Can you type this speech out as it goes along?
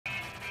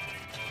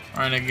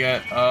Trying to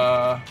get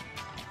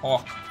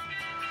Hawk.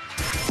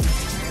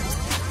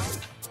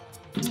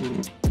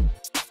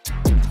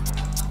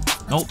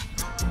 Nope.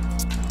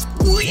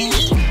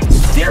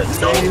 There's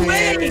no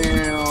way! There's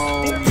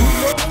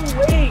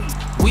no way!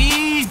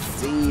 Weave!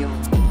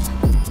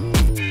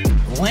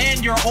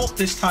 Land your ult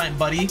this time,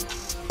 buddy.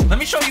 Let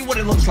me show you what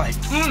it looks like.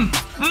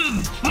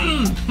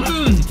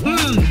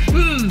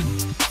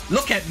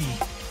 Look at me.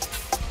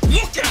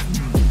 Look at me.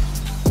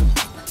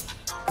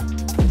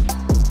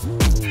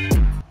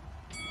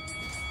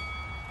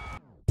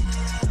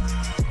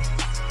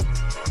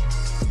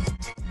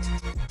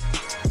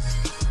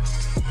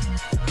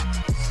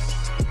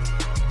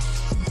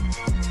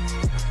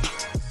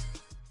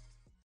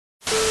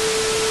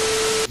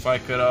 If I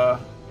could,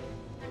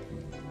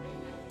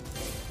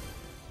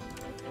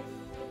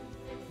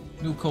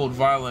 new code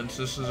violence.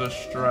 This is a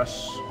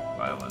stress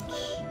violence.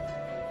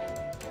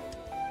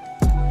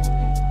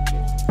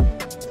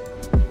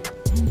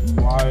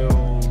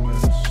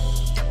 Violence.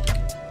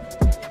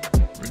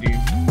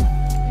 Redeem.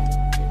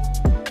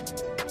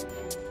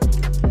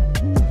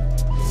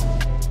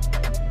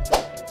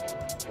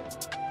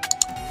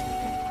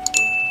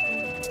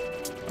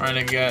 Trying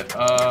to get,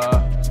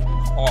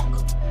 Hawk.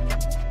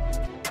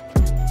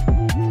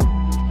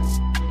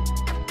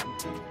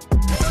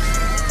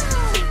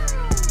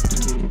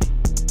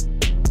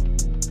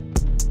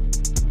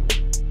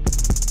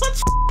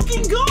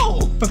 Go!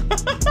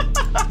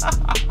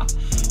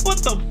 What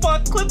the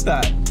fuck? Clip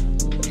that.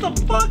 What the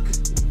fuck?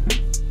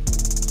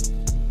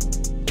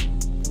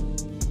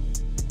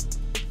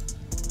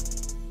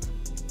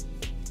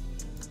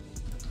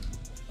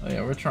 Oh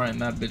yeah, we're trying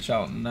that bitch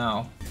out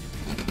now.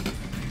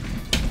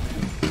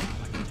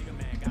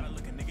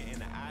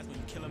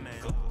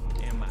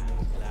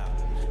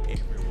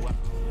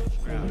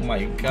 Oh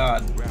my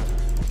god.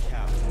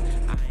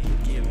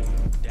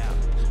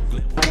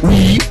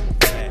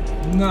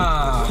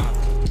 Nah.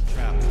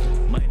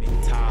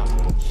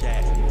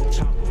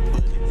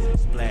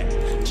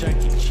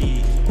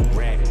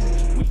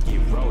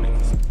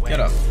 Get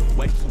up.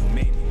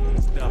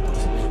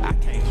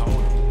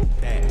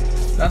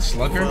 That's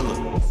Slugger. Come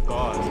on.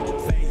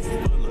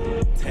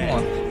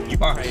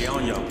 Box.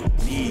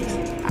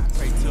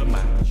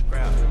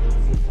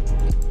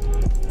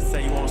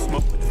 Say you want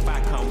smoke with the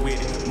fire, come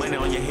with it. Money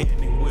on your head,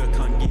 nigga, we'll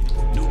come get it.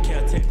 New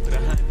Caltech for the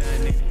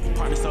 $100,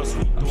 partner so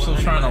sweet. I'm still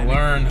trying to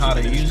learn how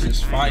to use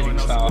this fighting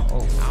style.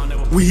 Oh.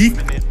 Weave?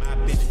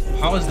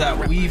 How is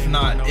that weave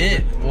not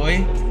it, boy?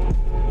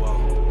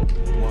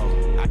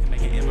 Whoa. I can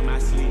make an M in my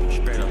sleeve,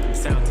 straight up.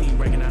 Sound team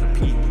breaking out a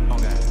P. Oh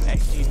god. Hey,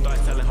 you start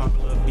selling hard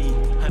little B.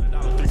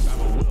 $100 3 5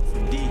 a whip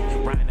from D.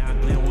 Right now,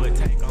 Glenwood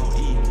tank on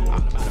E. All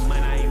about the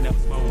money, I ain't never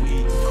smoked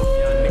weed.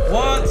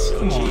 What?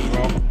 Come on,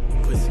 bro.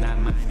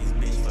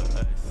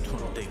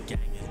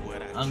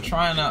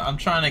 I'm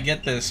trying to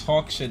get this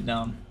Hawk shit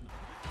down.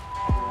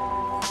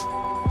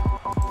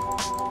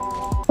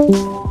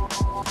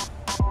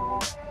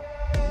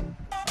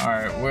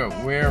 Alright,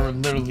 we're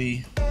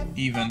literally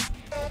even.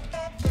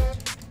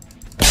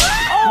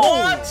 Oh!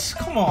 What?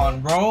 Come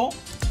on, bro.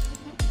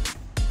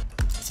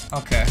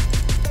 Okay.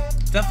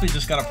 Definitely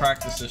just gotta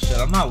practice this shit.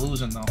 I'm not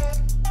losing though.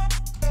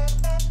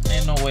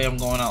 Ain't no way I'm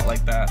going out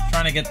like that.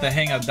 Trying to get the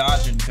hang of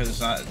dodging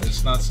because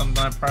it's not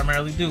something I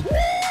primarily do.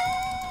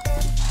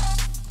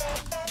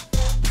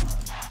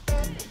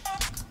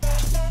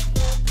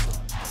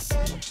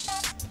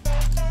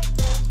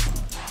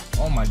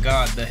 Oh my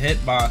god, the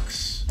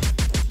hitbox.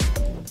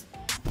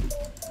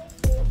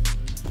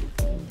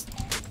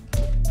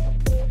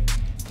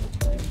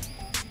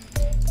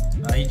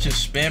 Nah, he's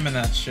just spamming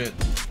that shit.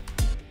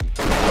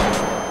 Get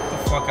the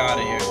fuck out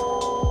of here.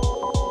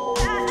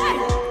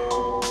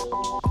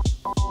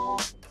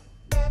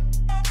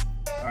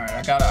 Alright,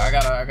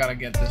 I gotta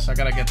get this. I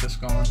gotta get this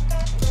going.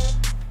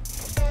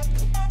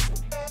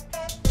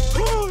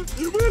 Oh,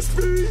 you missed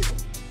me!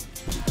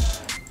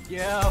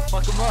 Yeah,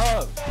 fuck him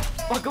up!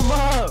 Fuck him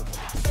up!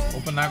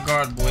 Open that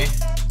guard, boy.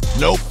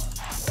 Nope.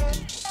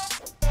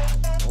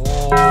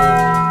 Oh,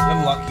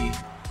 you're lucky.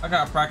 I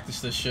gotta practice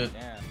this shit.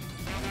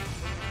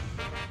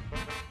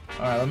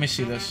 Alright, let me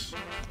see this.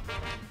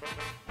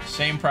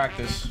 Same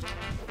practice.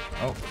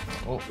 Oh.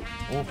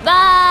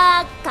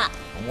 Baka.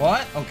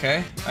 What?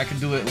 Okay. I can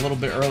do it a little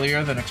bit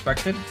earlier than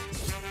expected.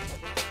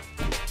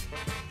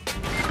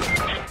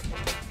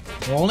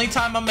 The only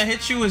time I'm gonna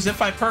hit you is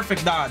if I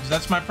perfect dodge.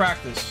 That's my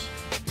practice.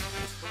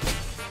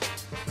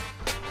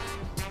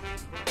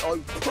 Oh,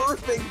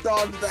 perfect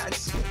dodge that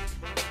shit.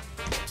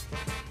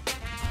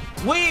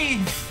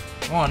 Weave!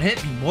 Come on,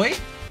 hit me, boy.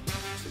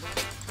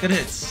 Good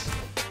hits.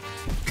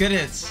 Good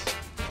hits.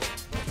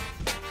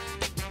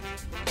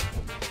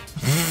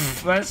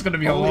 That's gonna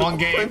be a long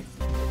game.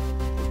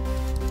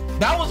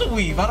 That was a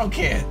weave. I don't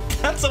care.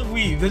 That's a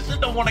weave. This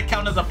shit don't want to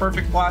count as a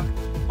perfect block.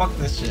 Fuck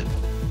this shit.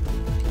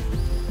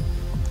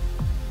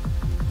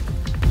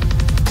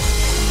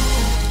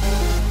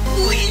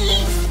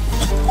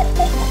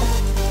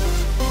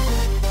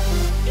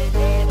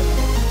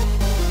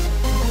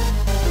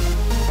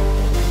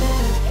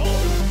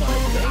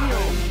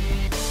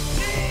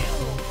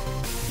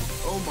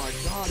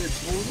 my god,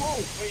 it's low.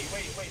 Wait.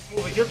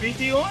 Smooth, is your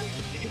VC on?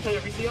 Did you tell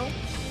your VC on?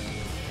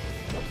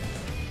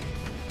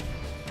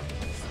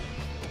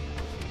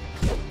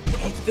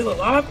 He's still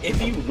alive?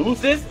 If you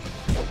lose this?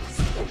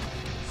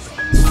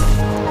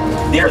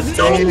 There's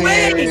no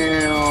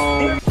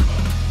way!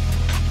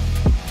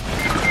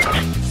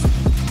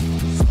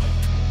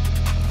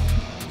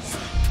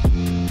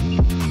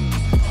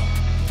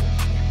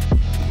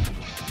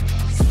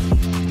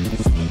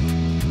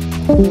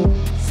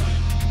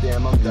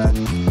 Damn, I'm dead.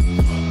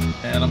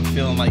 Man, I'm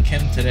feeling like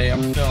him today. Get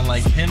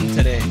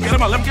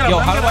him out, let me get up. Yo,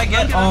 how do I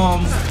get,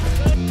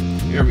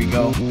 here we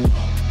go.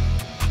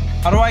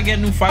 How do I get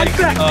new fighting,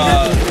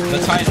 the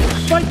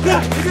titles? Fight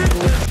back!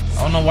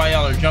 I don't know why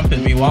y'all are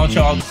jumping me. Why don't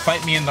y'all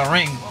fight me in the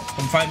ring?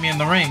 Come fight me in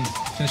the ring,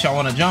 since y'all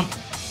want to jump.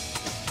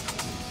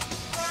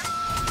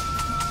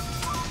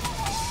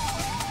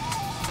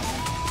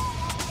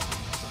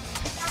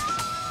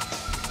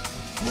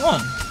 Come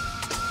on.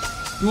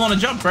 You want to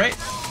jump, right?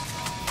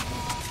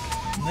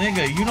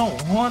 Nigga, you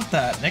don't want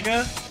that,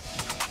 nigga.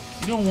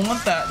 You don't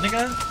want that,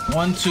 nigga.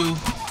 1, 2,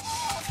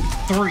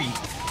 3.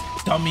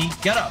 Dummy,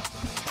 get up.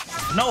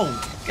 No,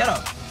 get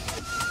up.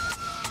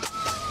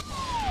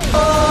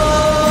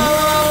 Oh!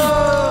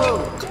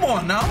 Come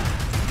on now.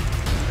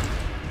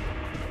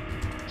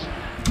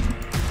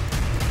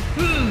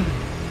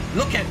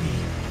 Look at me.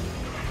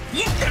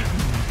 Look at me.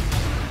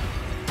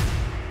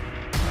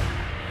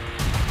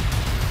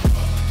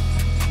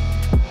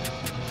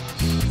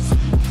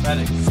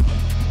 Pathetic.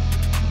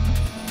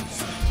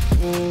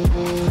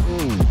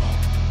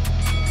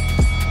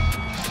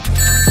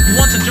 You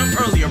want to jump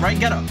earlier, right?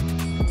 Get up.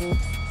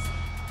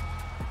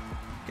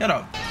 Get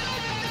up.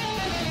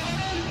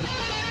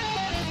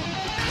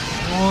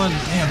 Come on.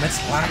 Damn, it's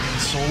lagging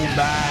so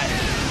bad.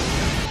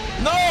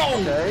 No!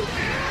 Okay.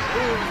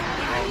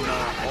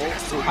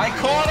 I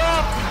caught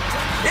up!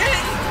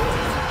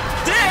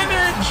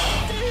 Damage!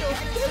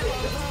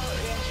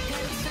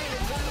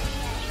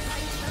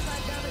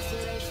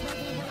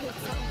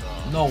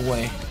 No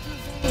way.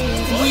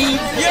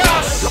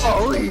 Yes!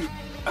 Sorry.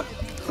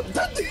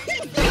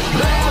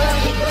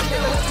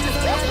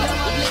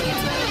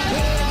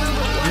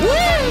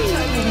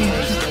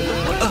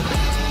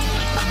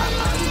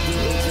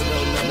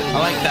 I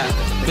like that.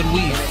 Good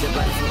weave.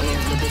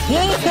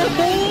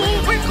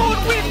 We're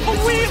going weave for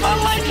weave. I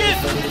like it.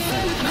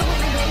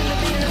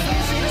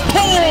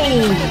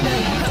 Boom!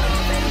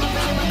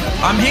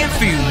 I'm here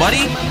for you,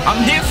 buddy.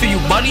 I'm here for you,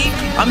 buddy.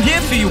 I'm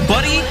here for you,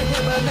 buddy.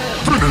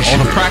 All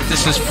the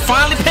practice is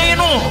finally paying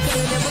off.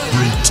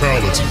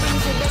 Brutality.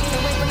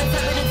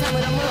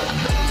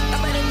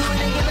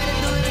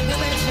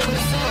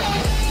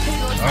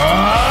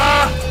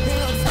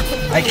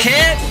 I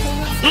can't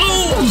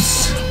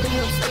lose.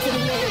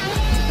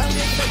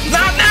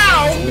 Not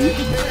now.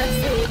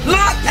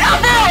 Not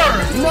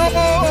ever. No!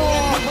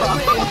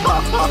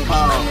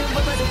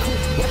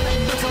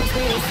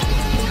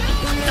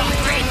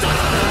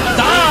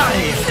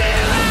 Die.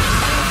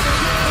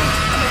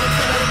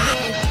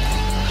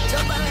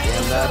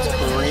 Damn, that's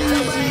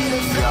crazy.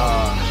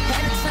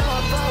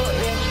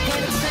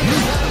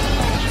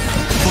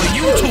 For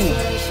YouTube.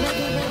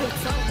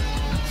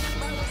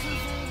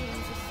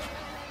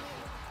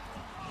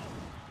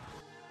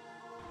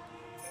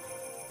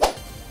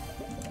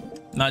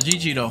 Nah,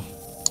 GG though.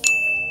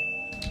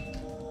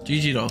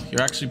 GG though.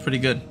 You're actually pretty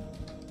good.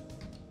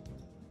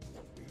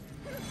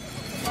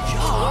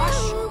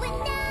 Josh!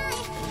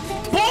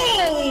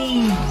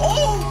 Boom!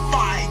 Oh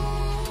my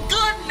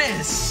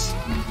goodness!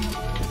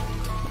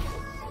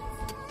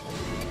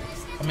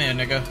 Come here,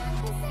 nigga.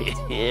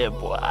 Yeah,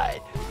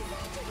 boy.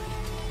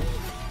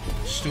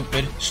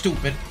 Stupid,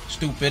 stupid,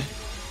 stupid.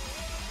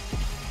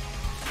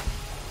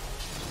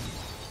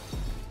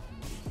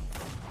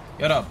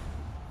 Get up.